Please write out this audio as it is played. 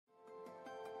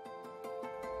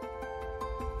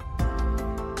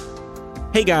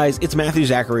Hey guys, it's Matthew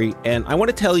Zachary, and I want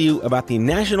to tell you about the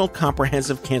National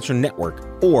Comprehensive Cancer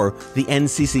Network, or the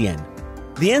NCCN.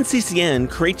 The NCCN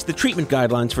creates the treatment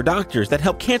guidelines for doctors that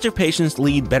help cancer patients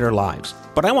lead better lives.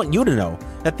 But I want you to know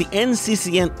that the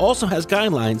NCCN also has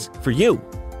guidelines for you.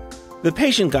 The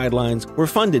patient guidelines were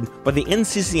funded by the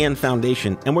NCCN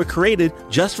Foundation and were created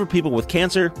just for people with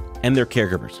cancer and their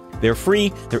caregivers. They're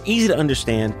free, they're easy to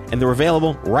understand, and they're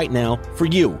available right now for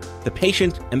you, the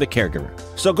patient and the caregiver.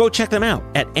 So go check them out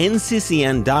at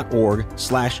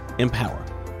nccn.org/empower.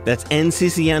 That's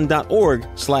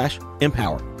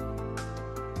nccn.org/empower.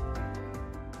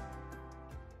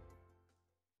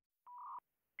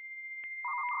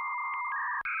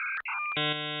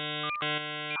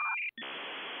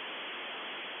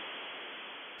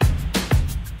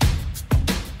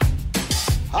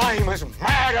 I'm as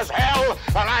mad as hell,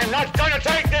 and I'm not gonna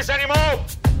take this anymore!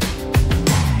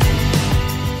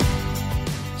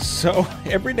 So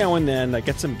every now and then I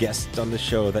get some guests on the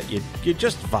show that you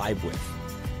just vibe with.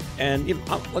 And you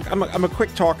know, I'm a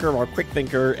quick talker or a quick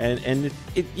thinker, and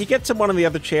you get someone on the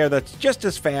other chair that's just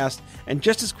as fast and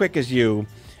just as quick as you,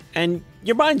 and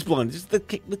your mind's blown. The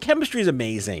chemistry is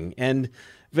amazing. And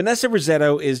Vanessa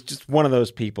Rossetto is just one of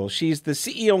those people. She's the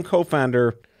CEO and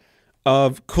co-founder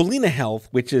of Colina Health,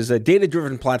 which is a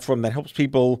data-driven platform that helps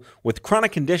people with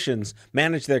chronic conditions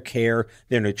manage their care,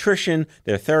 their nutrition,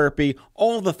 their therapy,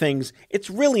 all the things. It's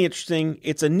really interesting.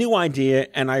 It's a new idea,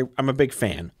 and I'm a big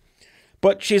fan.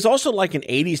 But she's also like an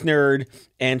 80s nerd,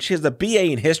 and she has a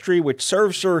BA in history, which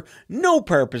serves her no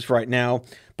purpose right now.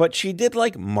 But she did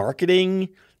like marketing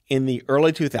in the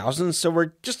early 2000s, so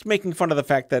we're just making fun of the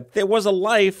fact that there was a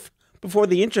life before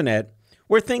the internet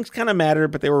where things kind of mattered,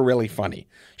 but they were really funny.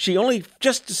 She only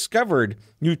just discovered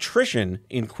nutrition,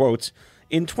 in quotes,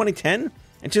 in 2010,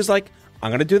 and she's like,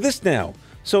 I'm going to do this now.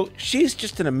 So she's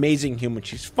just an amazing human.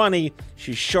 She's funny,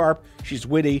 she's sharp, she's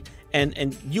witty,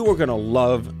 and you are going to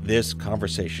love this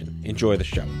conversation. Enjoy the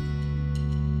show.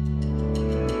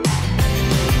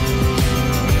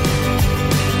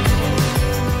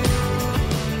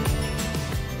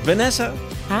 Vanessa.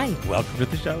 Hi. Welcome to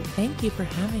the show. Thank you for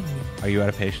having me. Are you out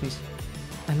of patience?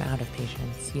 I'm out of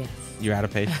patience, yes. You're out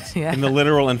of patience? Yeah. In the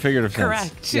literal and figurative sense?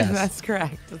 Correct. Yes. That's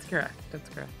correct. That's correct.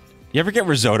 You ever get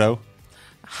risotto?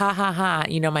 Ha, ha, ha.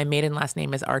 You know, my maiden last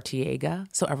name is Artiega,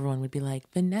 so everyone would be like,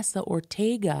 Vanessa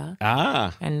Ortega.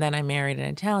 Ah. And then I married an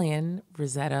Italian,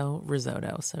 risotto.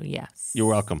 So yes. You're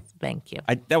welcome. Thank you.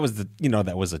 That was a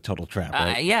total trap,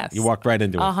 right? Yes. You walked right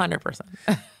into it. 100%.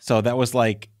 So that was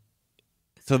like,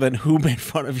 so then who made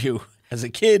fun of you as a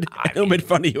kid? And who made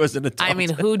fun of you as an adult? I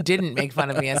mean, who didn't make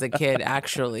fun of me as a kid,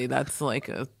 actually? That's like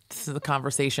this is a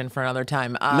conversation for another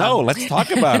time. No, let's talk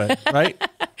about it, right?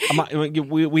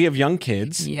 We have young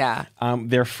kids. Yeah.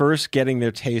 They're first getting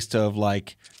their taste of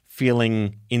like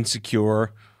feeling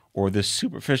insecure or the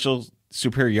superficial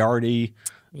superiority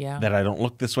that I don't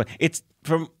look this way. It's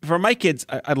for my kids,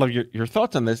 I'd love your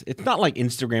thoughts on this. It's not like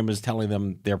Instagram is telling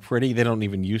them they're pretty. They don't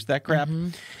even use that crap. Mm-hmm.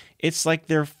 It's like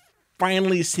they're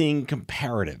finally seeing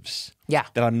comparatives. Yeah.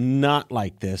 That I'm not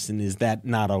like this, and is that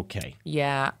not okay?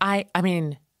 Yeah. I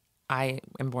mean, I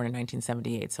am born in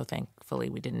 1978, so thankfully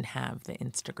we didn't have the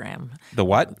Instagram. The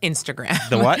what? Instagram.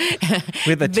 The what?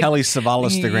 We had the Telly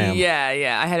Savalas-tagram.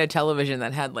 Yeah. I had a television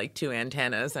that had like 2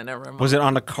 antennas and a remote. Was it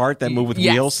on a cart that moved with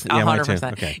wheels? Yeah, 100%. Mine too.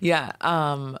 Okay. Yeah.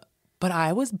 But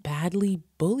I was badly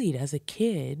bullied as a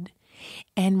kid.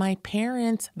 And my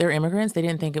parents, they're immigrants. They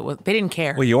didn't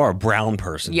care. Well, you are a brown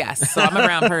person. Yes. So I'm a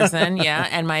brown person. Yeah.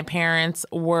 And my parents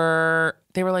they were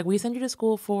like, we send you to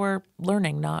school for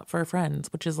learning, not for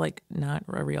friends, which is like not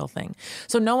a real thing.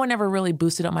 So no one ever really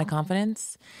boosted up my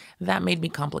confidence. That made me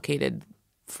complicated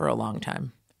for a long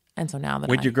time. And so now that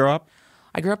Where'd you grow up?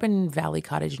 I grew up in Valley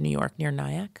Cottage, New York, near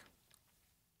Nyack.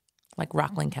 Like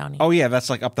Rockland County. Oh, yeah. That's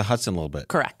like up the Hudson a little bit.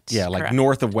 Correct. Yeah, like correct.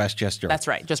 north of Westchester. That's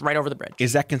right. Just right over the bridge.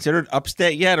 Is that considered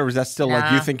upstate yet, or is that still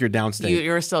like you think you're downstate?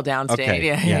 You're still downstate. Okay.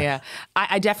 Yeah.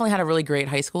 I definitely had a really great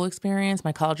high school experience.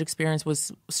 My college experience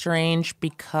was strange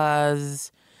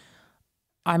because,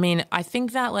 I mean, I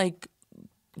think that like,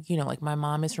 you know, like my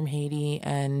mom is from Haiti,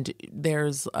 and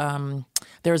there's an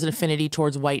affinity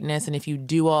towards whiteness, and if you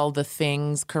do all the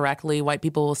things correctly, white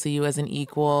people will see you as an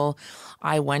equal.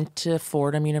 I went to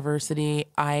Fordham University.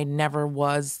 I never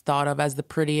was thought of as the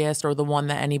prettiest or the one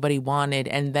that anybody wanted,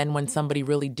 and then when somebody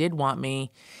really did want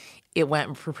me, it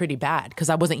went pretty bad because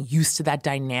I wasn't used to that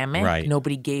dynamic. Right.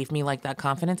 Nobody gave me like that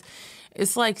confidence.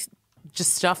 It's like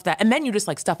just stuff that, and then you just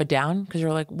like stuff it down because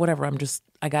you're like, whatever,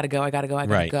 I gotta go.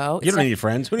 Right. Go. You don't need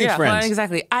friends. Who needs Yeah, friends?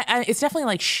 exactly. It's definitely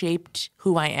like shaped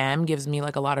who I am, gives me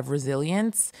like a lot of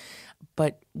resilience.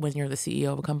 But when you're the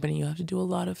CEO of a company, you have to do a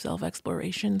lot of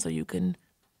self-exploration so you can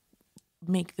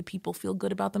make the people feel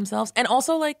good about themselves. And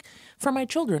also, like, for my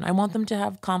children, I want them to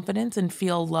have confidence and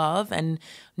feel love and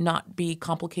not be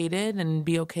complicated and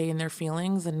be okay in their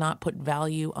feelings and not put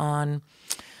value on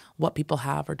what people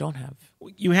have or don't have.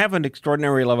 You have an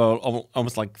extraordinary level of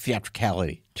almost like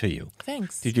theatricality to you.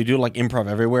 Thanks. Did you do like improv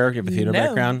everywhere? Do you have a theater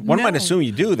background? One might assume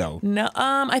you do, though. No,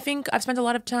 I think I've spent a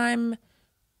lot of time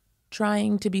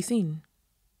trying to be seen.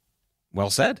 Well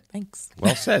said. Thanks.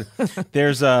 Well said.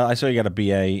 There's I saw you got a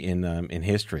BA in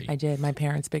history. I did. My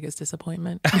parents' biggest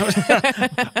disappointment.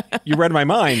 You read my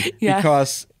mind Yeah.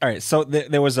 because all right. So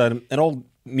there was an old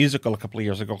musical a couple of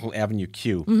years ago called Avenue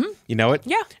Q. Mm-hmm. You know it?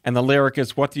 Yeah. And the lyric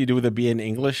is, "What do you do with a BA in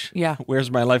English? Yeah.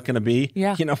 Where's my life going to be?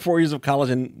 Yeah. 4 years of college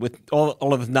and with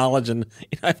all of this knowledge and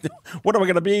what am I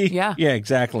going to be? Yeah. Yeah.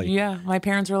 Exactly. Yeah. My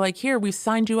parents were like, "Here, we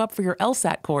signed you up for your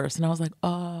LSAT course," and I was like,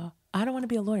 I don't want to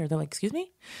be a lawyer. They're like, "Excuse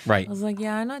me?" Right. I was like,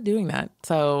 "Yeah, I'm not doing that."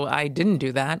 So I didn't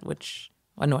do that, which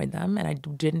annoyed them. And I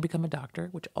didn't become a doctor,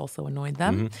 which also annoyed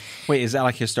them. Mm-hmm. Wait, is that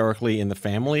like historically in the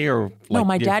family or? Like, No,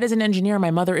 my dad is an engineer.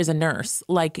 My mother is a nurse.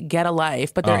 Like, get a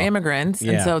life. But they're immigrants.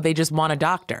 Yeah. And so they just want a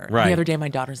doctor. Right. The other day, my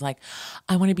daughter's like,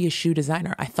 "I want to be a shoe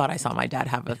designer." I thought I saw my dad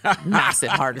have a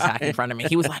massive heart attack in front of me.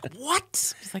 He was like,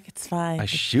 "What?" He's like, "It's fine." A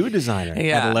shoe designer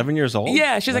Yeah. at 11 years old?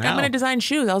 Yeah. She's like, "I'm Wow. going to design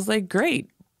shoes." I was like, "Great.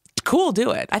 Cool, do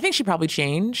it." I think she probably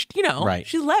changed, Right.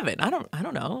 She's 11. I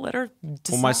don't know. Let her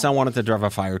decide. Well, my son wanted to drive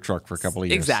a fire truck for a couple of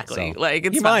years. Exactly. So. Like,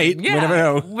 it's he fine. might. Yeah. We never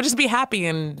know. We'll just be happy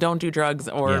and don't do drugs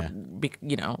or,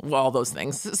 all those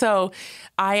things. So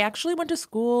I actually went to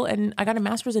school and I got a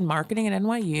master's in marketing at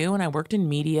NYU and I worked in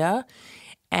media.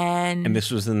 And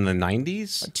this was in the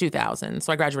 90s? 2000.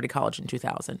 So I graduated college in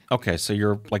 2000. Okay, so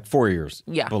you're like 4 years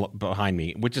Yeah. behind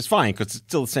me, which is fine because it's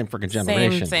still the same freaking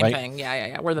generation, Same right? thing.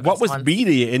 Yeah. We're the What best was ones.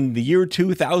 media in the year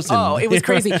 2000? Oh, it was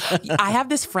crazy. I have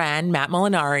this friend, Matt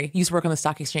Molinari. He used to work on the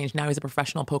stock exchange. Now he's a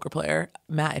professional poker player.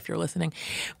 Matt, if you're listening.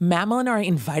 Matt Molinari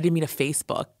invited me to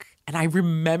Facebook. And I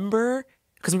remember,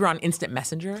 because we were on Instant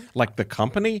Messenger. Like the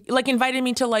company? Like invited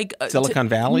me to like Silicon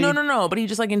Valley? No. But he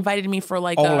just like invited me for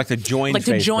like like to join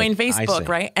to join Facebook. I Facebook,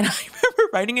 see. right? And I remember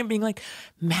writing him being like,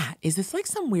 "Matt, is this like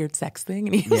some weird sex thing?"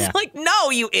 And he was Yeah. like, "No,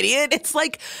 you idiot! It's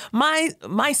like my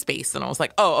MySpace." And I was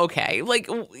like, "Oh, okay. Like,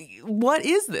 what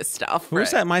is this stuff?" Who was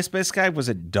that MySpace guy? Was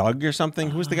it Doug or something?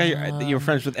 Who was the guy you were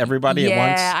friends with everybody at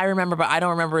once? Yeah, I remember, but I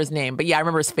don't remember his name. But yeah, I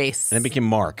remember his face. And it became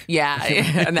Mark. Yeah,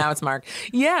 and now it's Mark.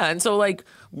 Yeah, and so like,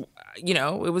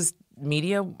 it was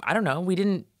media. I don't know. We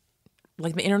didn't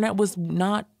like the internet was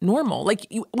not normal. Like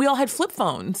we all had flip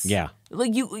phones. Yeah.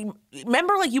 Like you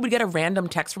remember, like you would get a random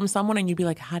text from someone and you'd be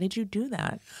like, "How did you do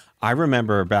that?" I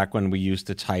remember back when we used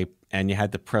to type and you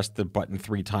had to press the button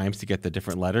 3 times to get the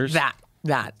different letters. That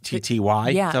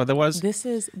TTY. Yeah. Is that what that was? This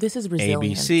is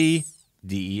resilience. ABC,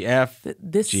 DEF,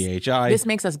 GHI. This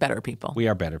makes us better people. We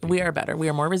are better people. We are better. We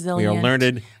are more resilient. We are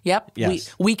learned. Yep.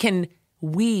 Yes.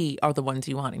 We are the ones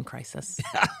you want in crisis.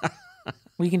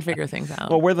 We can figure things out.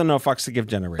 Well, we're the no fucks to give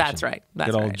generation. That's right. That's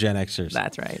Good old right. Gen Xers.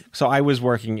 That's right. So I was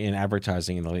working in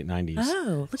advertising in the late 90s.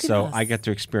 Oh, look at So us. I get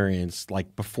to experience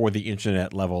like before the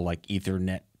internet level, like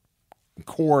Ethernet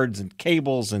cords and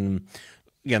cables and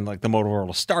again, like the Motorola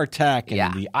StarTAC and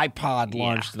Yeah. the iPod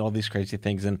launched and all these crazy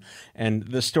things. And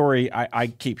the story I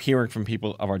keep hearing from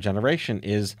people of our generation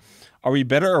is, are we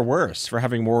better or worse for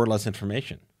having more or less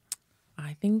information?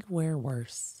 I think we're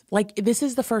worse. Like, this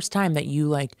is the first time that you,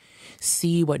 like,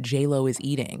 see what J-Lo is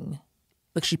eating.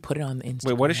 Like, she put it on the Instagram.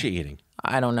 Wait, what is she eating?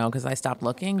 I don't know, because I stopped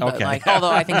looking. But, Okay. like, although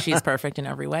I think she's perfect in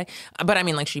every way. But, I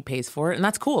mean, like, she pays for it, and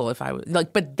that's cool if I...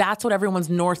 Like, but that's what everyone's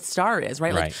North Star is,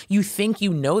 right? Like, Right. you think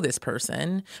you know this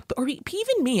person. But, or even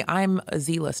me, I'm a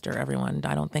Z-lister, everyone.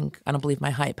 I don't believe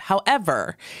my hype.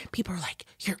 However, people are like,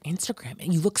 your Instagram,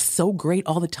 and you look so great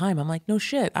all the time. I'm like, no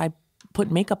shit, I put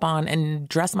makeup on and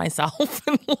dress myself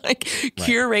and like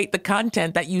curate the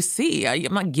content that you see.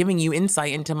 I'm not giving you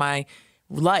insight into my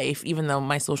life, even though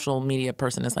my social media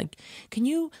person is like, can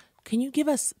you give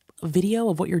us a video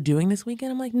of what you're doing this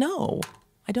weekend? I'm like, no,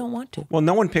 I don't want to. Well,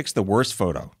 no one picks the worst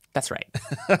photo. That's right.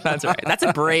 That's right. That's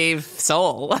a brave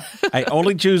soul. I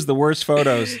only choose the worst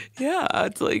photos, Yeah,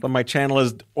 it's like, but my channel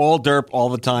is all derp all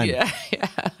the time. yeah.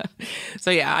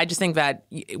 So yeah, I just think that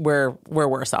we're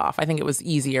worse off. I think it was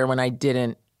easier when I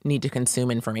didn't need to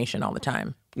consume information all the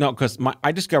time. No, because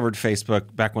I discovered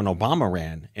Facebook back when Obama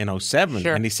ran in 2007,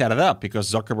 Sure. and he set it up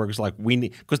because Zuckerberg was like, we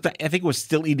need, because I think it was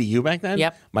still EDU back then.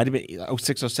 Yep. Might have been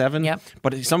 2006, 2007. Yep.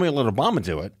 But somebody let Obama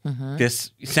do it.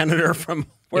 This senator from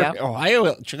where, Yep.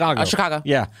 Ohio, Chicago. Chicago.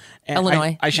 Yeah. And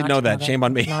Illinois. I should Not know that. Chicago. Shame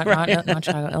on me. Not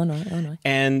Chicago. Illinois.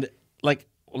 And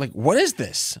like, what is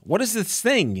this? What is this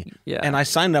thing? Yeah. And I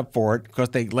signed up for it because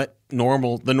they let the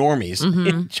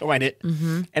normies join it.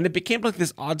 And it became like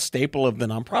this odd staple of the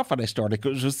nonprofit I started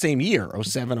because it was the same year,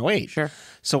 2007, 2008. Sure.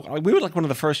 So we were like one of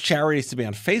the first charities to be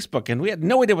on Facebook, and we had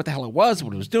no idea what the hell it was,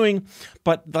 what it was doing.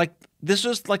 But like this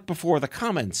was like before the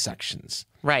comments sections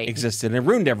existed, and it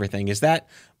ruined everything. Is that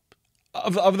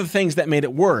of the things that made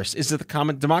it worse is that the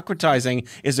comment democratizing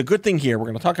is a good thing here. We're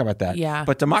going to talk about that. Yeah.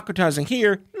 But democratizing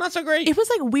here, not so great. It was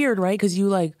like weird, right? Because you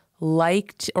like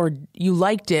liked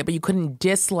it, but you couldn't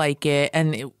dislike it,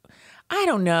 and I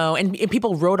don't know. And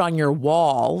people wrote on your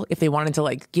wall if they wanted to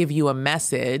like give you a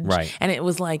message, Right? And it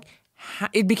was like.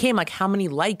 It became like, how many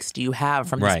likes do you have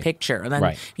from this picture? And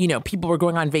then, people were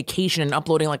going on vacation and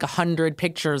uploading like 100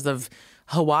 pictures of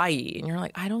Hawaii. And you're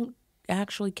like, I don't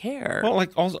actually care. Well,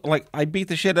 like I beat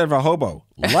the shit out of a hobo.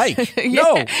 Like,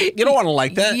 no, you don't want to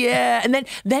like that. Yeah. And then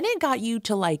it got you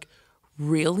to like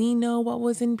really know what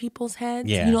was in people's heads.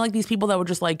 Yeah. You know, like these people that were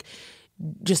just like,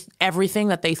 just everything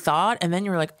that they thought. And then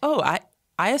you're like, oh, I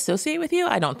associate with you?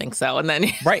 I don't think so. And then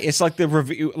right, it's like the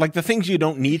review, like the things you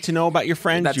don't need to know about your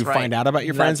friends, That's you right. find out about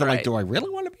your friends. That's I'm like, right. do I really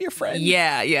want to be your friend?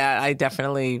 Yeah. I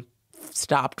definitely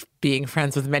stopped being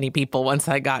friends with many people once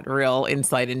I got real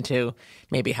insight into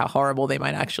maybe how horrible they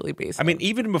might actually be. So. I mean,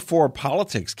 even before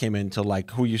politics came into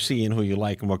like who you see and who you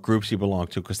like and what groups you belong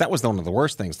to, because that was one of the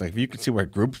worst things. Like if you could see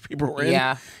what groups people were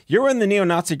in, you're in the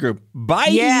neo-Nazi group. Bye.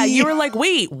 Yeah, you were like,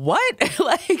 wait, what?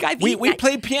 Like we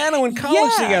played piano in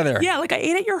college together. Yeah, like I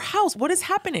ate at your house. What is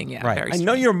happening? Yeah, right. Very I strange.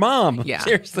 know your mom. Yeah,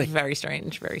 seriously, very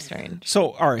strange. Very strange.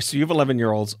 So, all right. So you have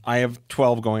 11-year-olds. I have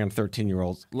 12 going on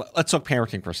 13-year-olds. Let's talk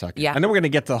parenting for a second. Yeah. I know we're going to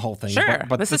get to the whole thing. Sure,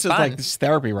 But this is fun. like this is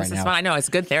therapy right This now. is fun. I know it's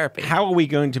good therapy. How are we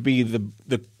going to be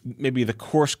maybe the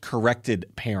course-corrected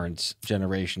parents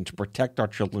generation to protect our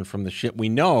children from the shit we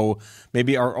know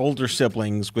maybe our older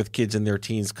siblings with kids in their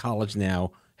teens, college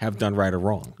now, have done right or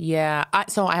wrong? Yeah.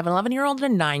 So I have an 11-year-old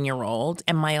and a 9-year-old,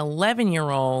 and my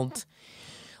 11-year-old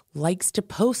likes to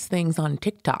post things on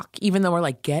TikTok, even though we're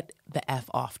like, get the F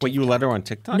off TikTok. What, you let her on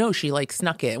TikTok? No, she like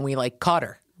snuck it, and we like caught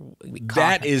her.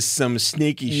 That is some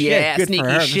sneaky shit. Yeah, Good sneaky for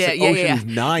her. shit. That's Ocean's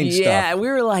 9 stuff. Yeah, we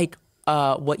were like,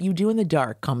 what you do in the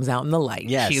dark comes out in the light.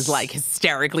 Yes. She's like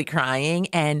hysterically crying,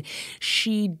 and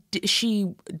she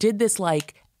did this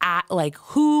like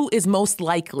who is most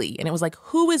likely, and it was like,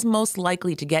 who is most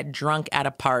likely to get drunk at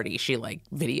a party? She like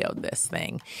videoed this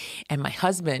thing, and my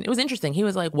husband, it was interesting. He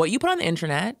was like, what you put on the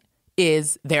internet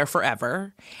is there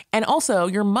forever. And also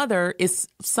your mother is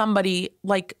somebody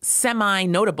like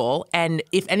semi-notable. And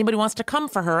if anybody wants to come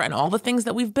for her and all the things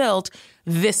that we've built,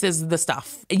 this is the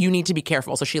stuff. You need to be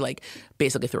careful. So she like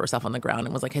basically threw herself on the ground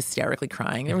and was like hysterically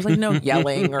crying. There was like no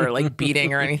yelling or like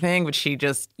beating or anything, but she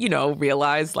just,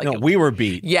 realized like. No, we were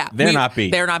beat. Yeah. They're not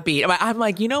beat. They're not beat. I'm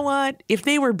like, you know what? If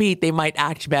they were beat, they might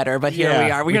act better. But here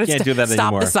we are. We can't do that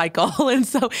stop anymore. the cycle. And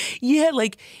so,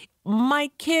 like, my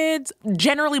kids,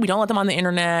 generally, we don't let them on the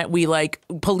internet. We like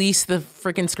police the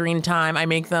freaking screen time. I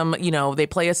make them, they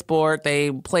play a sport,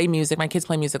 they play music. My kids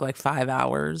play music like 5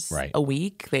 hours a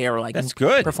week. They are like That's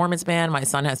good. Performance band. My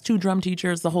son has 2 drum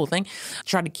teachers, the whole thing.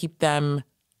 Try to keep them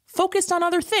focused on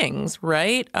other things,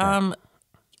 right?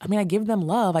 I mean, I give them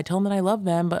love. I tell them that I love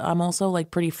them, but I'm also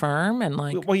like pretty firm and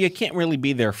like. Well, you can't really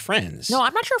be their friends. No,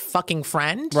 I'm not your fucking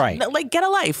friend. Right. Like, get a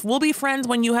life. We'll be friends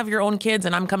when you have your own kids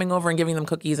and I'm coming over and giving them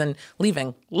cookies and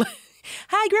leaving.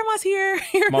 Hi, grandma's here.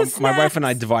 My wife and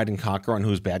I divide and conquer on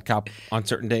who's bad cop on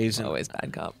certain days. Always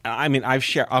bad cop. I mean, I'll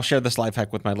share this life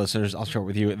hack with my listeners. I'll share it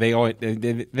with you. They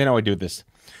know I do this.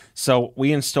 So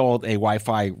we installed a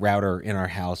Wi-Fi router in our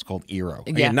house called Eero.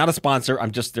 Again, not a sponsor.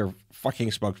 I'm just their fucking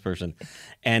spokesperson.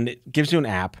 And it gives you an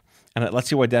app, and it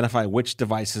lets you identify which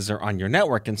devices are on your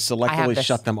network and selectively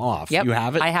shut them off. Yep. You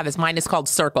have it? I have this. Mine is called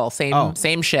Circle.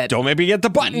 Same shit. Don't make me get the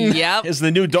button. Yep. Is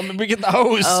the new don't make me get the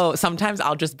hose. Oh, sometimes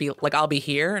I'll just be like, I'll be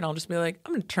here and I'll just be like,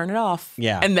 I'm going to turn it off.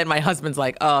 Yeah. And then my husband's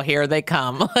like, oh, here they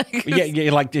come.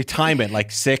 Yeah, like you time it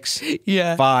like 6,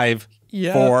 Yeah. 5,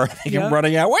 Yeah. 4. I'm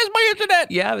running out. Where's my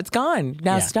internet? Yeah, it's gone.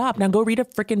 Now stop. Now go read a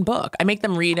freaking book. I make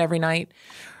them read every night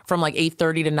from like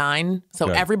 8:30 to 9. So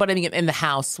Good. everybody in the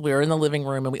house, we're in the living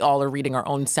room and we all are reading our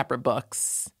own separate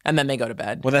books. And then they go to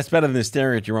bed. Well, that's better than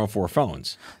staring at your own 4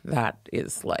 phones. That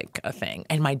is like a thing.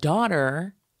 And my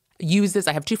daughter, uses,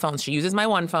 I have 2 phones. She uses my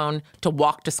one phone to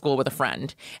walk to school with a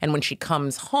friend. And when she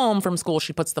comes home from school,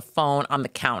 she puts the phone on the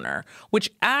counter, which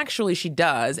actually she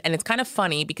does. And it's kind of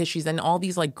funny because she's in all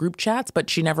these like group chats, but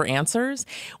she never answers.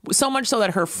 So much so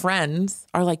that her friends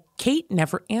are like, Kate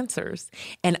never answers.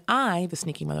 And I, the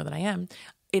sneaky mother that I am,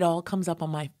 it all comes up on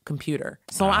my computer.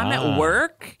 So I'm at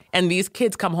work and these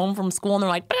kids come home from school and they're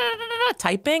like,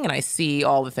 typing, and I see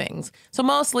all the things. So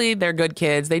mostly they're good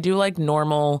kids. They do like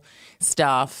normal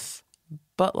stuff,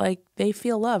 but like they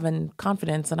feel love and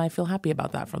confidence, and I feel happy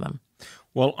about that for them.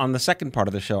 Well, on the second part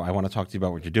of the show, I want to talk to you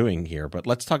about what you're doing here, but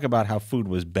let's talk about how food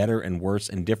was better and worse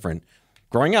and different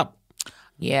growing up.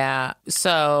 Yeah.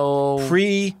 So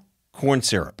Pre-corn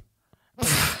syrup.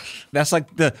 That's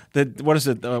like the what is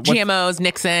it? GMOs,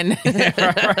 Nixon.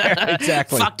 Right,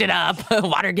 exactly. Fucked it up.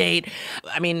 Watergate.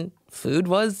 I mean, food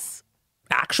was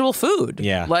actual food.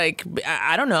 Yeah. Like,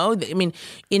 I don't know. I mean,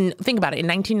 think about it. In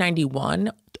 1991,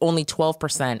 only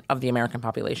 12% of the American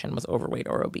population was overweight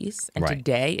or obese. And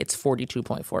today, it's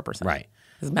 42.4%. Right.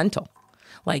 It's mental.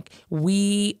 Like,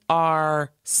 we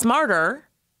are smarter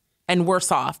and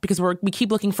worse off because we keep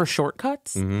looking for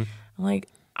shortcuts. Mm-hmm. Like,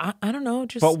 I don't know.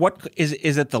 Just But what is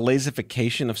it the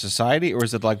lazification of society, or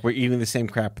is it like we're eating the same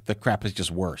crap, the crap is just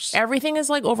worse? Everything is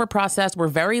like overprocessed. We're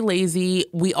very lazy.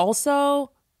 We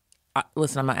also...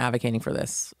 listen, I'm not advocating for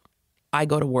this. I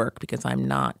go to work because I'm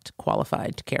not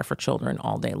qualified to care for children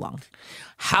all day long.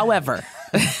 However,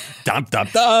 Dum, dum,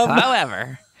 dum.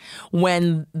 however,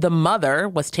 when the mother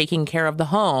was taking care of the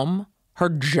home, her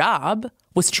job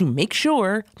was to make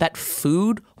sure that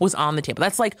food was on the table.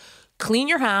 That's like clean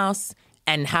your house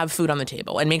and have food on the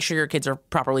table and make sure your kids are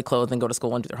properly clothed and go to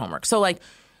school and do their homework. So like,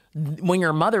 when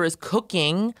your mother is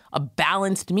cooking a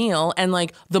balanced meal and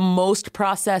like the most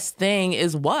processed thing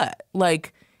is what?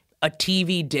 Like a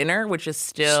TV dinner, which is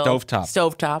still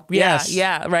stovetop. Yeah, Yes.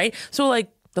 yeah, right. So like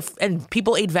and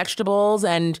people ate vegetables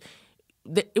and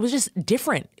it was just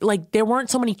different. Like there weren't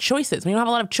so many choices. When you don't have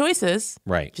a lot of choices,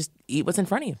 Right. just eat what's in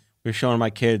front of you. We were showing my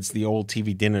kids the old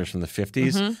TV dinners from the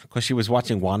 50s because she was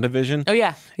watching WandaVision. Oh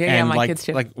yeah, And my like, kids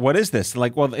too. Like, what is this?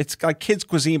 Like, well, it's like kids'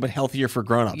 cuisine, but healthier for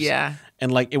grown-ups. Yeah.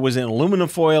 And like, it was in aluminum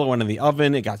foil, it went in the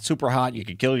oven, it got super hot, you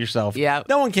could kill yourself. Yep.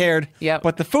 No one cared. Yep.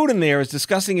 But the food in there, as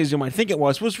disgusting as you might think it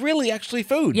was really actually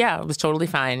food. Yeah, it was totally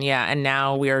fine. Yeah, and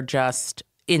now we are just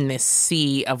in this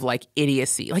sea of like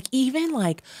idiocy. Like even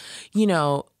like, you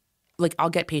know, like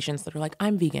I'll get patients that are like,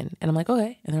 I'm vegan. And I'm like,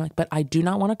 okay. And they're like, but I do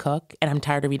not want to cook and I'm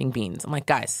tired of eating beans. I'm like,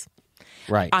 guys,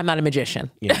 Right. I'm not a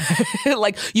magician. Yeah.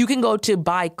 Like you can go to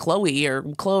buy Chloe or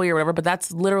whatever, but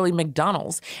that's literally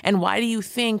McDonald's. And why do you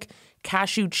think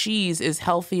cashew cheese is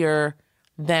healthier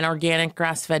than organic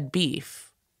grass-fed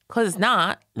beef? Because it's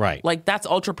not. Right. Like that's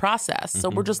ultra processed. So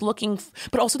we're just looking,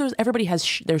 but also everybody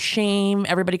has their shame.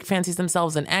 Everybody fancies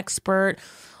themselves an expert.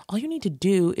 All you need to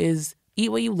do is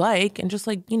eat what you like and just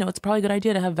like, you know, it's probably a good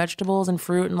idea to have vegetables and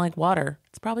fruit and like water.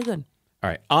 It's probably good. All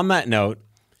right. On that note,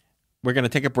 we're going to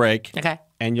take a break. Okay.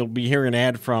 And you'll be hearing an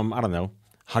ad from, I don't know,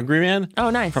 Hungry Man?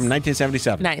 Oh, nice. From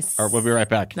 1977. Nice. All right, we'll be right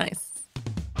back. Nice.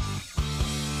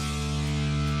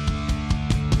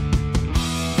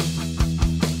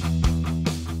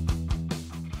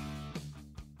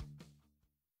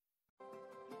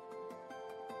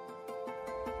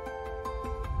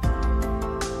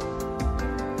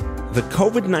 The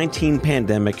COVID-19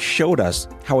 pandemic showed us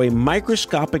how a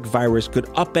microscopic virus could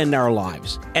upend our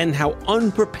lives and how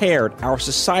unprepared our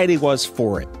society was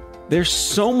for it. There's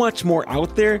so much more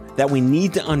out there that we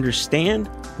need to understand,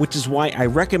 which is why I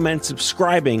recommend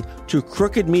subscribing to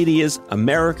Crooked Media's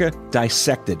America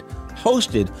Dissected,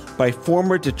 hosted by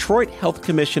former Detroit Health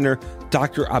Commissioner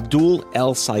Dr. Abdul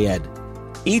El Sayed.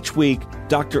 Each week,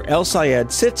 Dr. El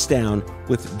Sayed sits down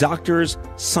with doctors,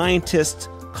 scientists,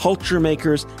 culture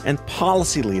makers, and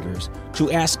policy leaders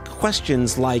to ask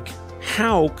questions like,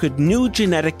 how could new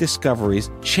genetic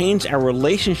discoveries change our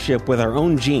relationship with our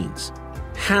own genes?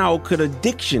 How could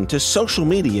addiction to social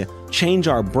media change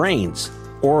our brains?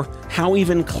 Or how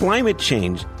even climate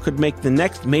change could make the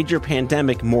next major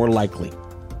pandemic more likely?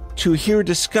 To hear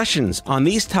discussions on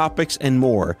these topics and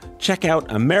more, check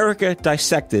out America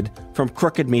Dissected from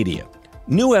Crooked Media.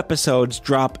 New episodes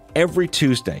drop every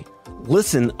Tuesday.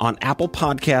 Listen on Apple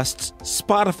Podcasts,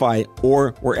 Spotify,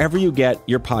 or wherever you get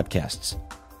your podcasts.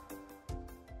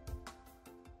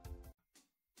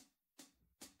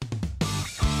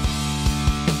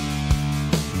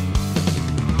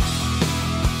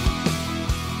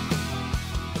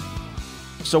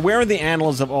 So where are the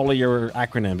annals of all of your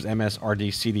acronyms? MS,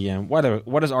 RD, CDN.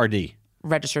 What is RD?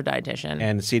 Registered dietitian.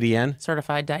 And CDN?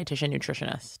 Certified dietitian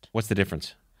nutritionist. What's the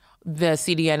difference? The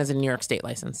CDN is a New York State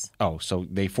license. Oh, so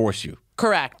they force you.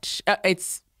 Correct.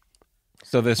 It's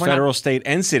So there's federal, state,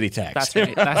 and city tax. That's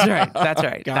right. That's right. That's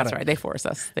right. Got That's it. right. They force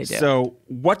us. They do. So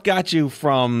what got you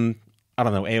from, I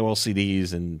don't know, AOL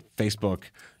CDs and Facebook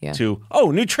to,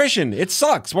 nutrition, it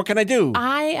sucks. What can I do?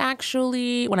 I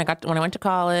actually, when I went to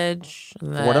college,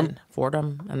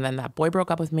 Fordham, and then that boy broke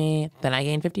up with me. Then I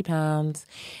gained 50 pounds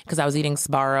because I was eating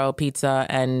Sbarro pizza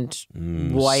and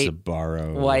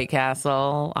White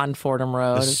Castle on Fordham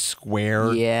Road. The square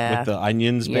with the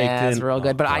onions baked in. Yeah, it's real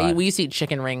good. But we used to eat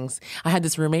chicken rings. I had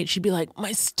this roommate. She'd be like,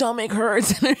 my stomach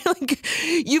hurts. And I'm like,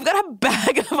 you've got a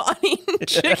bag of onion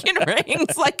chicken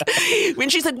rings. Like, when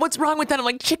she's like, what's wrong with that? I'm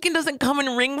like, chicken doesn't come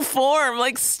in ring form.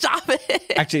 Like, stop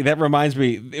it. Actually, that reminds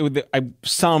me,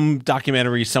 some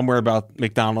documentary somewhere about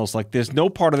McDonald's, like, there's no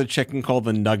part of the chicken called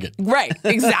the nugget. Right.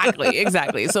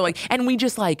 Exactly. So, like, and we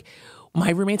just, like,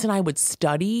 my roommates and I would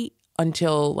study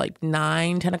until like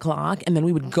 9, 10 o'clock, and then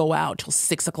we would go out till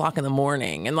 6 o'clock in the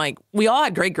morning. And like, we all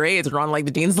had great grades and were on like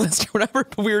the dean's list or whatever,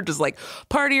 but we were just like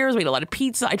partiers. We ate a lot of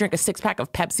pizza. I drank a 6-pack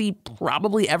of Pepsi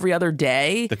probably every other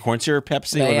day. The corn syrup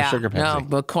Pepsi or the sugar Pepsi? No,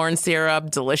 the corn syrup,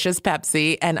 delicious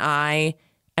Pepsi. And I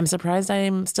am surprised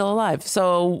I'm still alive.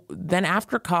 So then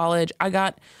after college,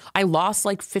 I lost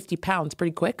like 50 pounds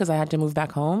pretty quick because I had to move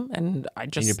back home. And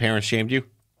And your parents shamed you?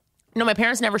 No, my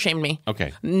parents never shamed me.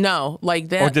 Okay. No, like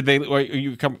that. Or did they? Or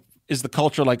is the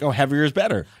culture like, heavier is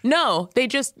better? No, they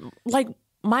just like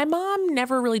my mom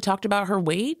never really talked about her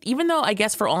weight, even though I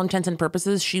guess for all intents and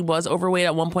purposes she was overweight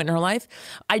at one point in her life.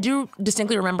 I do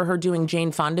distinctly remember her doing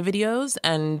Jane Fonda videos,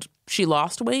 and she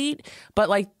lost weight. But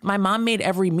like my mom made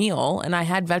every meal, and I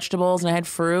had vegetables and I had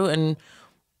fruit, and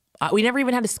we never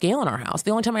even had a scale in our house.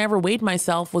 The only time I ever weighed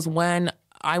myself was when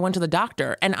I went to the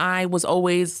doctor, and I was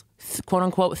always quote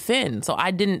unquote thin. So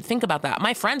I didn't think about that.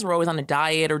 My friends were always on a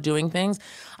diet or doing things.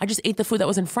 I just ate the food that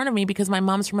was in front of me because my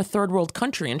mom's from a third world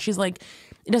country. And she's like,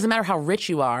 it doesn't matter how rich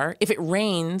you are. If it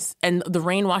rains and the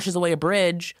rain washes away a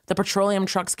bridge, the petroleum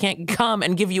trucks can't come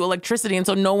and give you electricity. And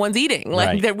so no one's eating.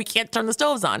 Like we can't turn the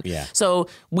stoves on. Yeah. So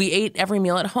we ate every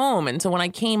meal at home. And so when I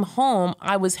came home,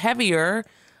 I was heavier,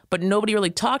 but nobody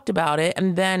really talked about it.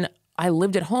 And then I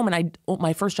lived at home, and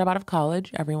my first job out of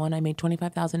college, I made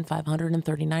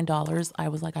 $25,539. I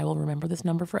was like, I will remember this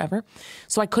number forever.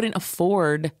 So I couldn't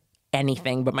afford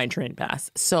anything but my train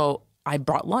pass. So I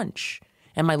brought lunch,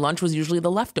 and my lunch was usually the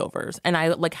leftovers. And I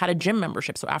like had a gym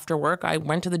membership. So after work, I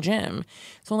went to the gym.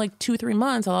 So in like 2-3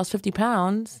 months, I lost 50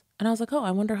 pounds. And I was like,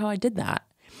 I wonder how I did that.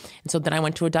 And so then I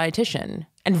went to a dietitian,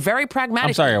 and very pragmatic.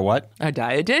 I'm sorry, a what? A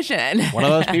dietitian. One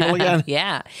of those people again?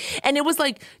 Yeah. And it was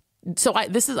like, so I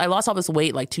lost all this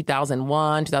weight like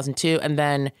 2001, 2002. And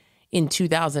then in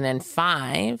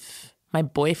 2005, my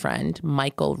boyfriend,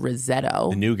 Michael Rossetto.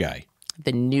 The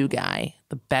new guy,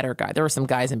 the better guy. There were some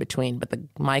guys in between, but the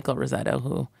Michael Rossetto,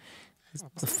 who is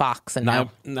a fox. And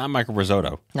not Michael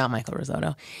Risotto. Not Michael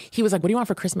Risotto. He was like, what do you want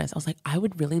for Christmas? I was like, I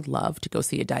would really love to go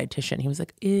see a dietitian. He was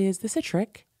like, is this a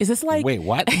trick? Is this like... Wait,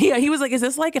 what? Yeah, he was like, is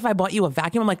this like if I bought you a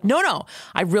vacuum? I'm like, no.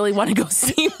 I really want to go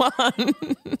see one.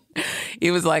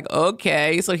 He was like,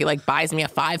 okay. So he like buys me a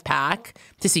 5-pack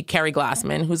to see Carrie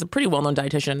Glassman, who's a pretty well-known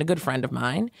dietitian and a good friend of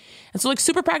mine. And so like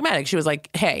super pragmatic. She was like,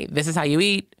 hey, this is how you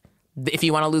eat. If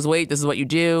you want to lose weight, this is what you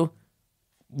do.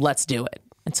 Let's do it.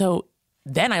 And so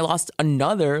then I lost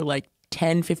another like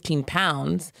 10, 15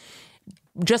 pounds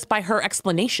just by her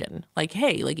explanation. Like,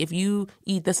 hey, like if you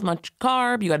eat this much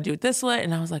carb, you got to do it this way.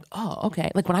 And I was like, oh, okay.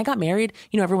 Like when I got married,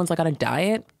 everyone's like on a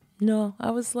diet. No,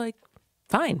 I was like,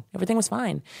 fine. Everything was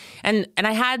fine. And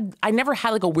I never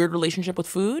had like a weird relationship with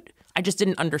food. I just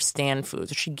didn't understand food.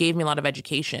 So she gave me a lot of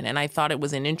education, and I thought it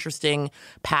was an interesting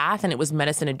path, and it was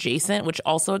medicine adjacent, which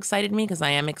also excited me because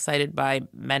I am excited by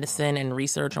medicine and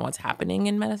research and what's happening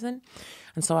in medicine.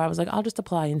 And so I was like, I'll just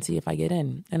apply and see if I get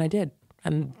in. And I did.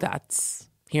 And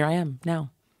here I am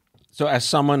now. So as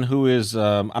someone who is,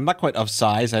 I'm not quite of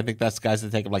size. I think that's guys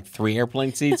that take up like 3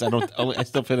 airplane seats. I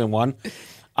still fit in one.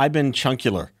 I've been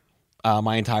chunkular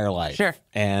my entire life. Sure.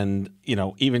 And,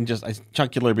 even just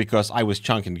chunkular because I was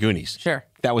Chunk in Goonies. Sure.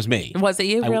 That was me. Was it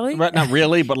you, really? Not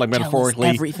really, but like metaphorically.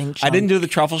 Everything Chunk. I didn't do the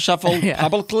truffle shuffle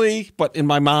publicly, but in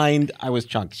my mind, I was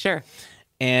Chunk. Sure.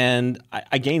 And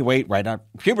I gained weight right out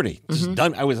of puberty. Just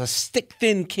done. I was a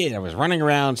stick-thin kid. I was running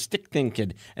around, stick-thin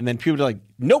kid. And then puberty like,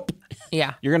 nope.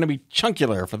 Yeah. You're going to be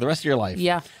chunkular for the rest of your life.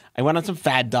 Yeah. I went on some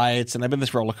fad diets, and I've been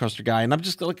this roller coaster guy. And I'm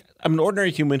just like, I'm an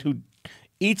ordinary human who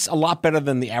eats a lot better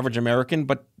than the average American.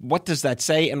 But what does that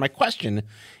say? And my question,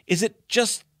 is it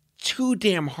just too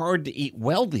damn hard to eat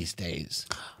well these days.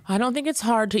 I don't think it's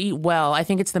hard to eat well. I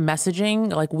think it's the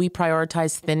messaging. Like, we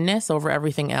prioritize thinness over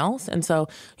everything else. And so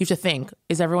you have to think,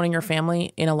 is everyone in your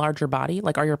family in a larger body?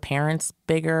 Like, are your parents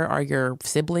bigger? Are your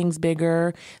siblings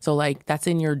bigger? So, like, that's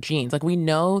in your genes. Like, we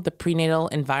know the prenatal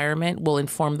environment will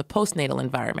inform the postnatal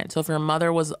environment. So if your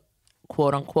mother was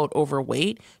quote unquote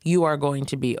overweight, you are going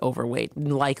to be overweight,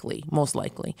 likely, most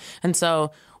likely. And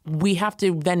so we have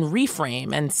to then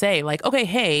reframe and say, like, okay,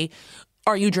 hey,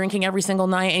 are you drinking every single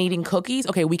night and eating cookies?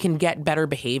 Okay, we can get better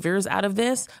behaviors out of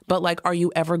this. But, like, are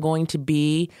you ever going to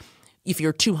be, if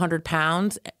you're 200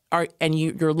 pounds and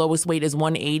your lowest weight is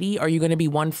 180, are you going to be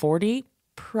 140?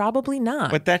 Probably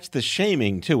not. But that's the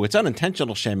shaming, too. It's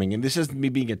unintentional shaming. And this isn't me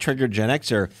being a triggered Gen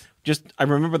Xer. I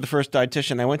remember the first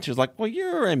dietitian I went to was like, well,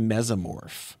 you're a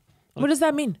mesomorph. What does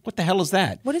that mean? What the hell is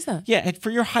that? What is that? Yeah, for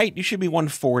your height, you should be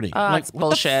 140. It's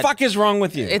bullshit. What the fuck is wrong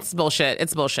with you? It's bullshit.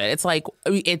 It's bullshit. It's like,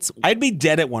 I'd be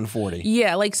dead at 140.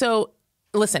 Yeah, like, so,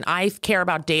 listen, I care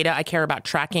about data. I care about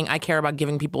tracking. I care about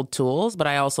giving people tools, but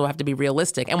I also have to be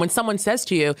realistic. And when someone says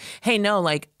to you, hey, no,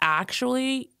 like,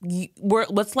 actually,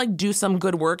 let's, like, do some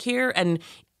good work here. And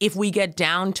if we get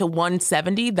down to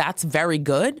 170, that's very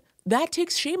good. That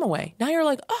takes shame away. Now you're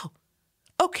like, oh,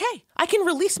 okay, I can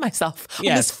release myself on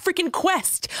this freaking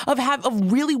quest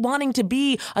of really wanting to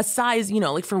be a size,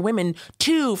 like, for women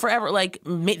 2 forever. Like,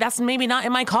 that's maybe not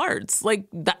in my cards. Like,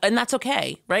 and that's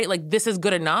okay, right? Like, this is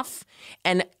good enough,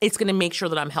 and it's going to make sure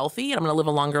that I'm healthy and I'm going to live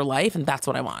a longer life, and that's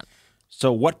what I want.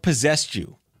 So what possessed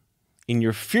you in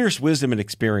your fierce wisdom and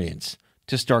experience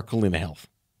to start Kalina Health?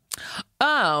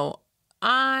 Oh,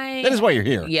 That is why you're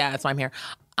here. Yeah, that's why I'm here.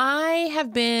 I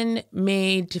have been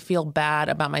made to feel bad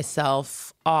about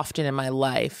myself often in my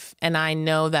life. And I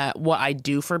know that what I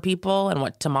do for people and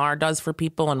what Tamar does for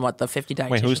people and what the 50 Dietitian...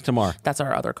 Wait, who's Tamar? That's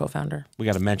our other co-founder. We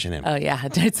got to mention him. Oh, yeah.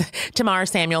 Tamar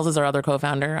Samuels is our other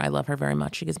co-founder. I love her very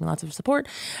much. She gives me lots of support.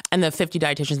 And the 50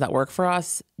 dietitians that work for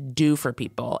us do for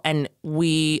people. And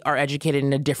we are educated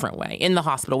in a different way. In the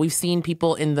hospital, we've seen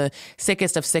people in the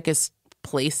sickest of sickest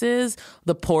places,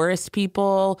 the poorest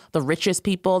people, the richest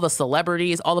people, the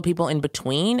celebrities, all the people in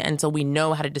between. And so we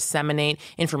know how to disseminate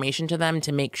information to them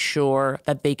to make sure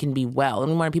that they can be well.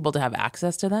 And we want people to have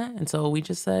access to that. And so we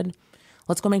just said,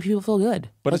 let's go make people feel good.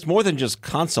 But it's more than just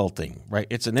consulting, right?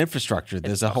 It's an infrastructure.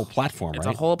 There's a whole platform, right? It's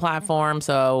a whole platform.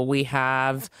 So we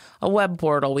have a web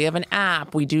portal. We have an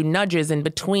app. We do nudges in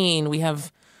between.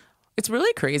 It's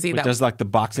really crazy. Does, like, the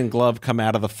boxing glove come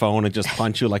out of the phone and just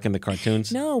punch you like in the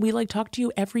cartoons? No, we, like, talk to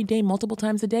you every day, multiple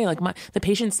times a day. Like, the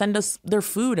patients send us their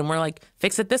food and we're like,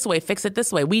 fix it this way, fix it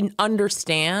this way. We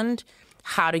understand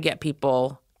how to get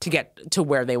people to get to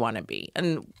where they want to be.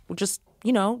 And we just,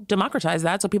 democratize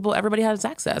that so everybody has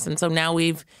access. And so now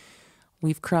we've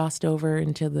crossed over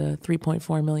into the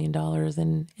 $3.4 million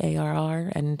in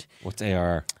ARR. And what's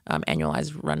ARR?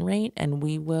 Annualized run rate. And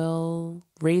we will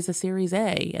raise a Series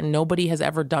A. And nobody has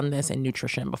ever done this in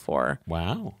nutrition before.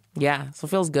 Wow. Yeah. So it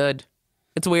feels good.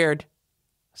 It's weird.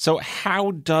 So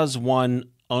how does one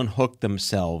unhook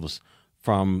themselves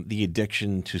from the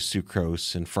addiction to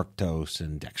sucrose and fructose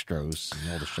and dextrose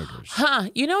and all the sugars?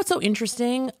 It's so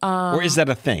interesting. Or is that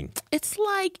a thing? It's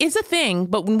a thing,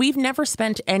 but we've never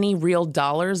spent any real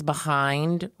dollars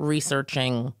behind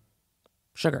researching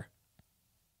sugar.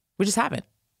 We just haven't,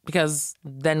 because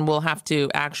then we'll have to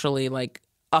actually, like,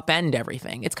 upend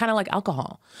everything. It's kind of like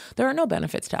alcohol. There are no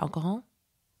benefits to alcohol.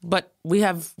 But we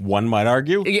have... One might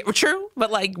argue. Yeah, true,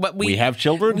 but we have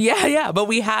children? Yeah, but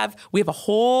we have a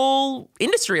whole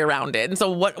industry around it. And so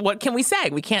what can we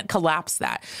say? We can't collapse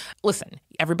that. Listen,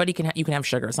 everybody you can have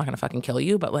sugar. It's not going to fucking kill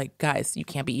you. But, like, guys, you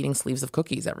can't be eating sleeves of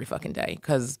cookies every fucking day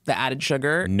because the added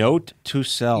sugar... Note to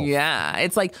self. Yeah,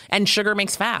 it's like... And sugar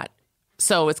makes fat.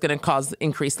 So it's going to cause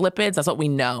increased lipids. That's what we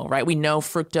know, right? We know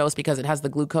fructose, because it has the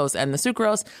glucose and the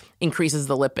sucrose, increases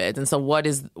the lipids. And so what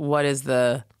is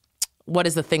the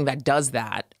thing that does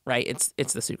that, right?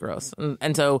 It's the sucrose.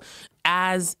 And so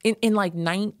as in like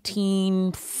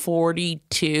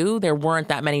 1942, there weren't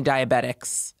that many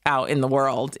diabetics out in the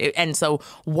world. And so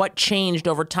what changed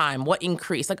over time? What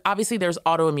increased? Like, obviously there's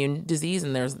autoimmune disease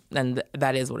and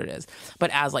that is what it is. But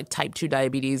as, like, type 2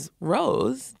 diabetes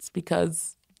rose, it's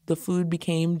because the food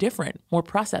became different, more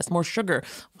processed, more sugar,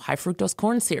 high fructose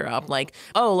corn syrup. Like,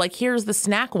 here's the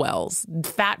Snackwells,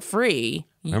 fat-free.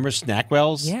 Remember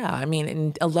Snackwells? Yeah. I mean,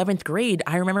 in 11th grade,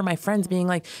 I remember my friends being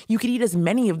like, you could eat as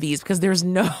many of these because there's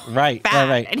no fat. Right.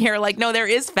 And you're like, no, there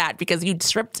is fat because you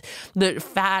stripped the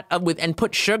fat and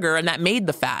put sugar, and that made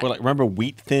the fat. Well, like, remember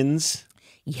Wheat Thins?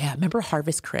 Yeah, remember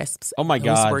Harvest Crisps? Oh my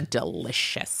God, those were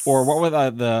delicious. Or what were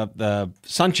the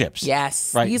Sun Chips?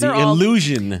 Yes, right. These the are all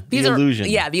illusion. These the are, illusion.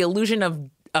 Yeah, the illusion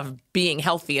of being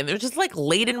healthy, and they're just like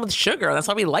laden with sugar. That's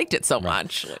why we liked it so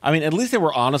much. I mean, at least they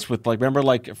were honest with, like, remember,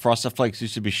 like, Frosted Flakes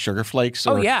used to be Sugar Flakes?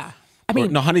 Oh, yeah. I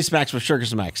mean, no, Honey Smacks was Sugar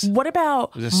Smacks. What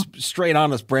about it was just straight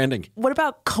honest branding? What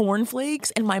about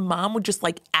cornflakes? And my mom would just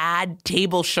like add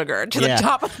table sugar to the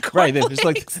top of the cornflakes. Right, it's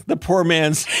like the poor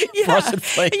man's Frosted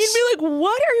Flakes. And you'd be like,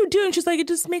 "What are you doing?" She's like, "It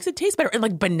just makes it taste better." And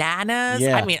like bananas.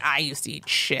 Yeah. I mean, I used to eat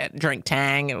shit, drink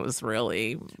Tang. It was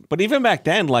really. But even back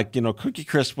then, like, you know, Cookie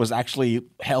Crisp was actually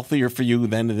healthier for you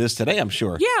than it is today, I'm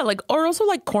sure. Yeah, like, or also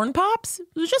like corn pops.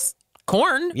 It was just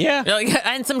corn. Yeah. Like,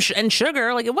 and and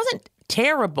sugar. Like, it wasn't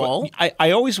terrible.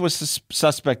 I always was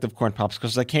suspect of corn pops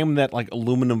because they came in that like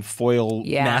aluminum foil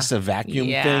NASA vacuum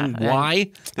thing.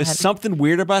 Why? There's something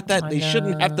weird about that. They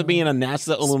shouldn't have to be in a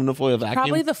NASA aluminum foil vacuum.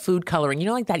 Probably the food coloring. You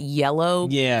know, like that yellow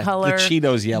color. The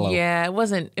Cheetos yellow. Yeah, it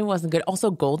wasn't good. Also,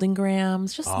 Golden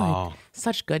Grams, just like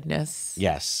such goodness.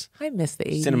 Yes. I miss the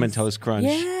 80s. Cinnamon Toast Crunch.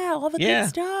 Yeah, all the good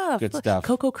stuff. Good stuff.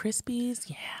 Cocoa Krispies.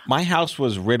 Yeah. My house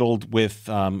was riddled with,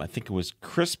 I think it was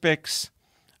Crispix,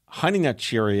 Honey Nut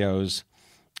Cheerios,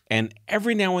 and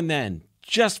every now and then,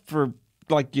 just for,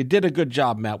 like, you did a good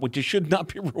job, Matt, which you should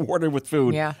not be rewarded with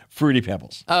food, Fruity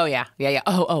Pebbles. Oh, yeah.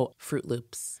 Oh, Fruit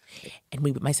Loops.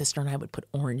 And my sister and I would put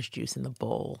orange juice in the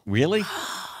bowl. Really?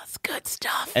 It's good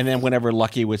stuff. And then whenever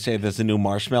Lucky would say there's a new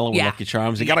marshmallow with Lucky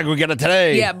Charms, you gotta go get it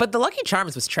today. Yeah, but the Lucky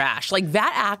Charms was trash. Like,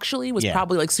 that actually was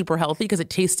probably, like, super healthy because it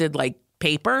tasted like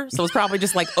paper. So it was probably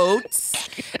just like oats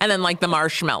and then like the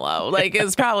marshmallow. Like,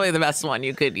 it's probably the best one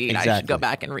you could eat. Exactly. I should go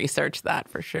back and research that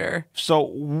for sure. So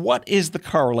what is the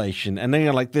correlation? And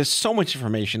then, like, there's so much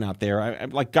information out there. I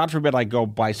like, God forbid I go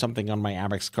buy something on my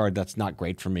Amex card that's not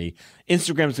great for me.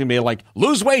 Instagram's going to be like,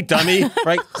 lose weight, dummy,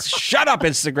 right? Shut up,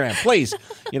 Instagram, please.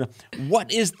 You know,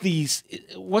 what's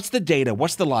the data?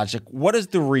 What's the logic? What is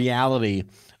the reality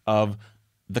of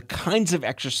the kinds of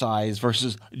exercise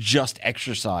versus just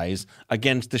exercise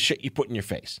against the shit you put in your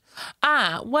face?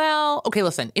 Well, okay,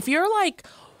 listen. If you're like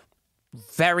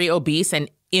very obese and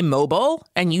immobile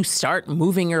and you start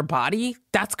moving your body,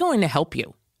 that's going to help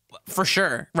you for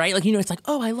sure, right? Like, you know, it's like,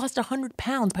 oh, I lost 100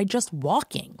 pounds by just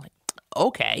walking. Like,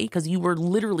 okay, because you were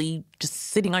literally just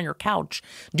sitting on your couch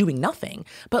doing nothing.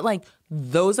 But like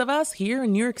those of us here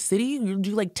in New York City, you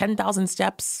do like 10,000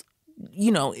 steps,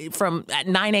 you know, from at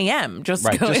 9 a.m. just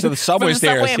right, going just to the subway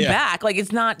stairs, subway and back. Like,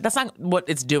 that's not what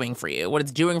it's doing for you. What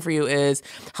it's doing for you is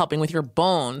helping with your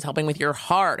bones, helping with your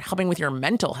heart, helping with your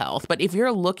mental health. But if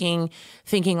you're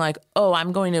thinking like, oh,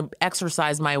 I'm going to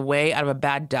exercise my way out of a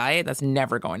bad diet, that's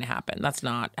never going to happen. That's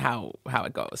not how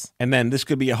it goes. And then this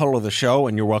could be a whole other show,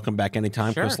 and you're welcome back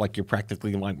anytime because like you're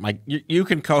practically like you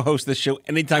can co-host this show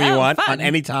anytime you want on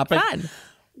any topic. Fun.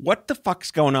 What the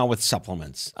fuck's going on with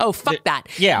supplements? Oh, fuck that.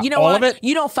 Yeah, you know all what? of it?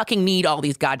 You don't fucking need all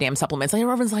these goddamn supplements. Like,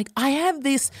 everyone's like, I have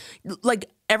this, like,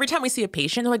 every time we see a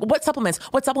patient, they're like, what supplements?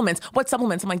 What supplements? What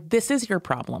supplements? I'm like, this is your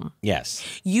problem. Yes.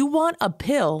 You want a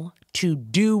pill to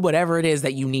do whatever it is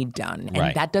that you need done.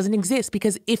 And that doesn't exist,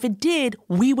 because if it did,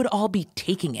 we would all be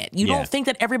taking it. You don't think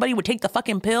that everybody would take the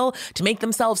fucking pill to make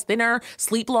themselves thinner,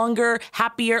 sleep longer,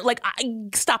 happier? Like,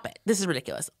 stop it. This is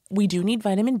ridiculous. We do need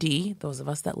vitamin D, those of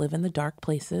us that live in the dark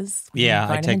places. Yeah,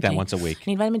 I take that once a week.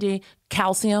 Need vitamin D.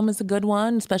 Calcium is a good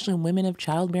one, especially in women of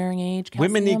childbearing age.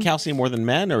 Calcium. Women need calcium more than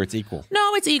men, or it's equal?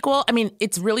 No, it's equal. I mean,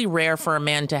 it's really rare for a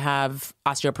man to have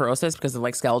osteoporosis because of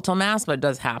like skeletal mass, but it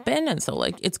does happen. And so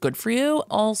like it's good for you.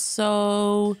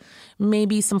 Also,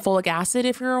 maybe some folic acid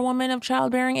if you're a woman of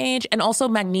childbearing age. And also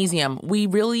magnesium. We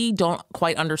really don't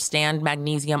quite understand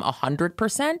magnesium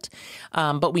 100%,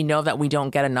 but we know that we don't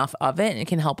get enough of it. And it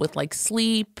can help with like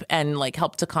sleep and like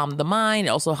help to calm the mind. It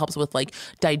also helps with like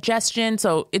digestion.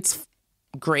 So it's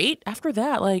great. After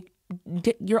that, like,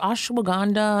 get your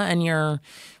ashwagandha and your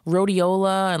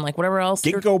rhodiola and like whatever else.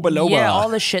 Ginkgo biloba. Yeah, all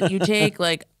the shit you take.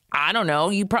 Like, I don't know.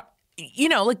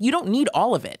 Like you don't need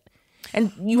all of it.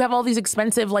 And you have all these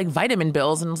expensive like vitamin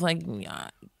bills, and it's like,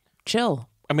 chill.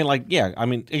 I mean, like, yeah. I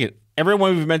mean, again,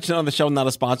 everyone we've mentioned on the show, not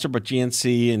a sponsor, but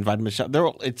GNC and Vitamin Shop,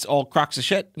 it's all crocks of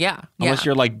shit. Yeah. Unless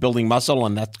you're like building muscle,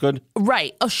 and that's good.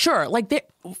 Right. Oh, sure. Like,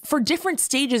 for different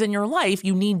stages in your life,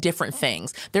 you need different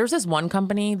things. There's this one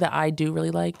company that I do really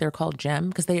like. They're called Gem,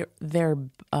 because they're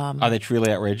Are they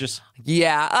truly outrageous?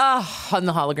 Yeah, on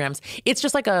the holograms. It's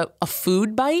just like a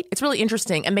food bite. It's really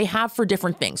interesting. And they have for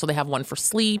different things. So they have one for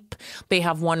sleep. They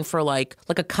have one for like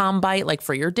a calm bite, like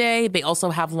for your day. They also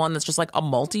have one that's just like a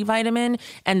multivitamin.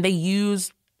 And they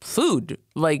use food,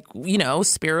 like, you know,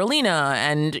 spirulina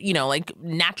and, you know, like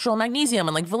natural magnesium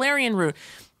and like valerian root.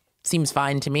 Seems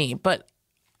fine to me. But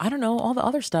I don't know, all the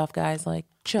other stuff, guys, like,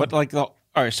 chill. But like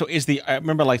All right, so I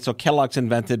remember so Kellogg's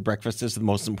invented breakfast is the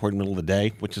most important meal of the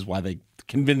day, which is why they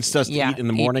convinced us to eat in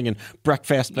the morning and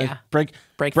breakfast. Break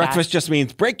breakfast fast. Just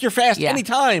means break your fast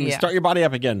anytime and start your body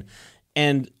up again.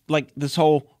 And this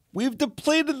whole, we've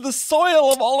depleted the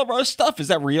soil of all of our stuff. Is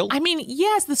that real? I mean,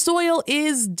 yes, the soil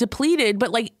is depleted,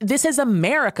 but this is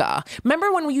America.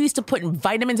 Remember when we used to put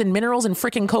vitamins and minerals in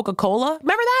freaking Coca-Cola?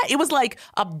 Remember that? It was like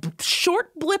a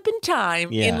short blip in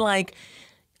time in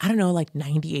I don't know,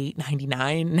 98,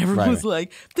 99. And everyone was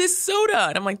like, this soda.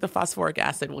 And I'm like, the phosphoric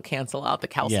acid will cancel out the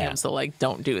calcium. So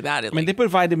don't do that. They put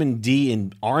vitamin D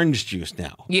in orange juice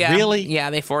now. Yeah. Really?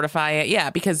 Yeah, they fortify it. Yeah,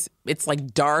 because it's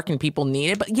dark and people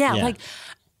need it. But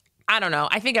I don't know.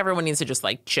 I think everyone needs to just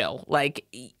chill.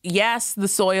 Yes, the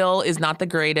soil is not the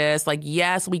greatest.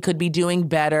 Yes, we could be doing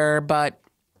better, but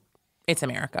it's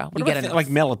America. We get it.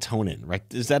 Melatonin, right?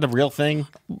 Is that a real thing?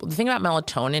 The thing about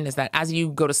melatonin is that as you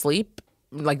go to sleep,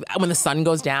 when the sun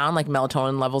goes down,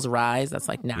 melatonin levels rise. That's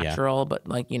natural, but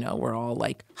we're all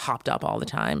hopped up all the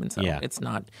time, and so it's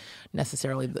not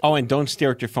necessarily. And don't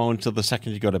stare at your phone till the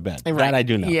second you go to bed. Right. That I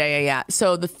do know. Yeah.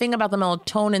 So the thing about the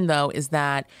melatonin though is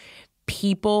that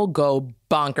people go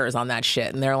bonkers on that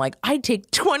shit, and they're like, I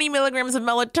take 20 milligrams of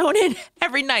melatonin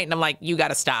every night, and I'm like, you got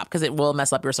to stop because it will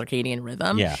mess up your circadian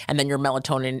rhythm, and then your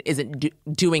melatonin isn't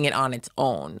doing it on its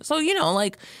own. So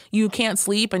you can't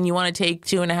sleep and you want to take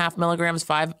 2.5 milligrams,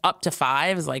 5 up to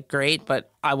 5 is great,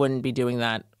 but I wouldn't be doing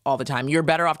that all the time. You're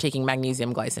better off taking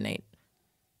magnesium glycinate.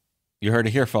 You heard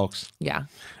it here, folks. Yeah.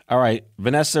 All right,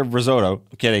 Vanessa Risotto.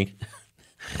 I'm kidding.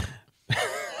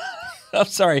 I'm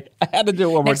sorry. I had to do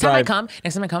it one more time.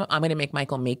 Next time I come, I'm going to make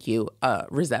Michael make you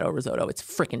risotto. It's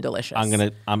freaking delicious.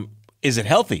 Is it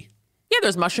healthy? Yeah,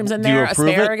 there's mushrooms in there,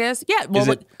 asparagus. Yeah.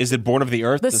 Well, is it born of the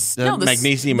earth? The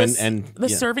magnesium and the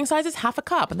serving size is half a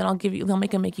cup, and then they'll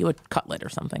make you a cutlet or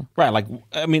something. Right.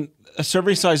 A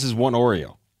serving size is 1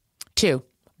 Oreo. 2.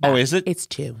 Oh, is it? It's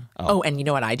 2. Oh, and you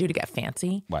know what I do to get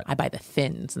fancy? What? I buy the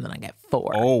thins, and then I get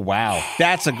 4. Oh, wow.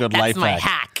 That's a good life hack. That's my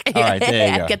hack. All right,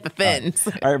 there you go. Get the thins.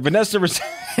 All right, Vanessa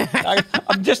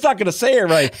I'm just not going to say it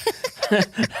right.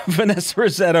 Vanessa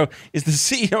Risotto is the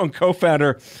CEO and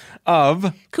co-founder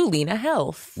of Culina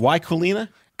Health. Why Culina?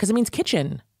 Because it means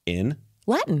kitchen. In?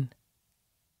 Latin.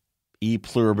 E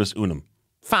pluribus unum.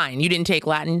 Fine. You didn't take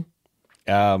Latin?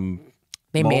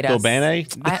 They Molto made us. bene?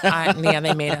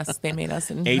 They made us. They made us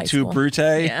in high school. Et tu Brute?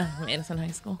 Yeah, made us in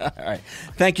high school. All right.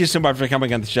 Thank you so much for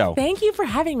coming on the show. Thank you for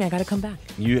having me. I got to come back.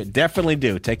 You definitely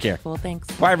do. Take care. Well, thanks.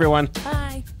 Bye, everyone.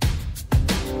 Bye.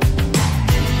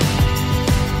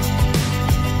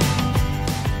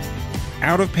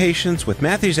 Out of Patience with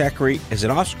Matthew Zachary is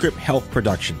an OffScrip Health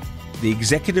production. The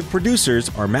executive producers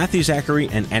are Matthew Zachary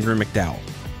and Andrew McDowell.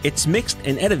 It's mixed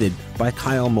and edited by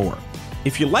Kyle Moore.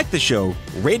 If you like the show,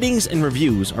 ratings and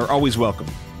reviews are always welcome.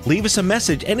 Leave us a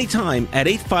message anytime at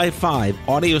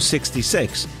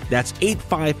 855-AUDIO-66. That's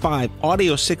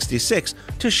 855-AUDIO-66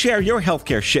 to share your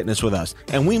healthcare shitness with us,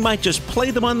 and we might just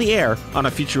play them on the air on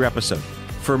a future episode.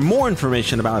 For more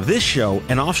information about this show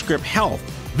and OffScrip Health,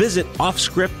 visit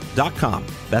offscrip.com.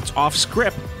 That's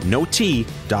offscrip, no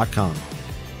T.com.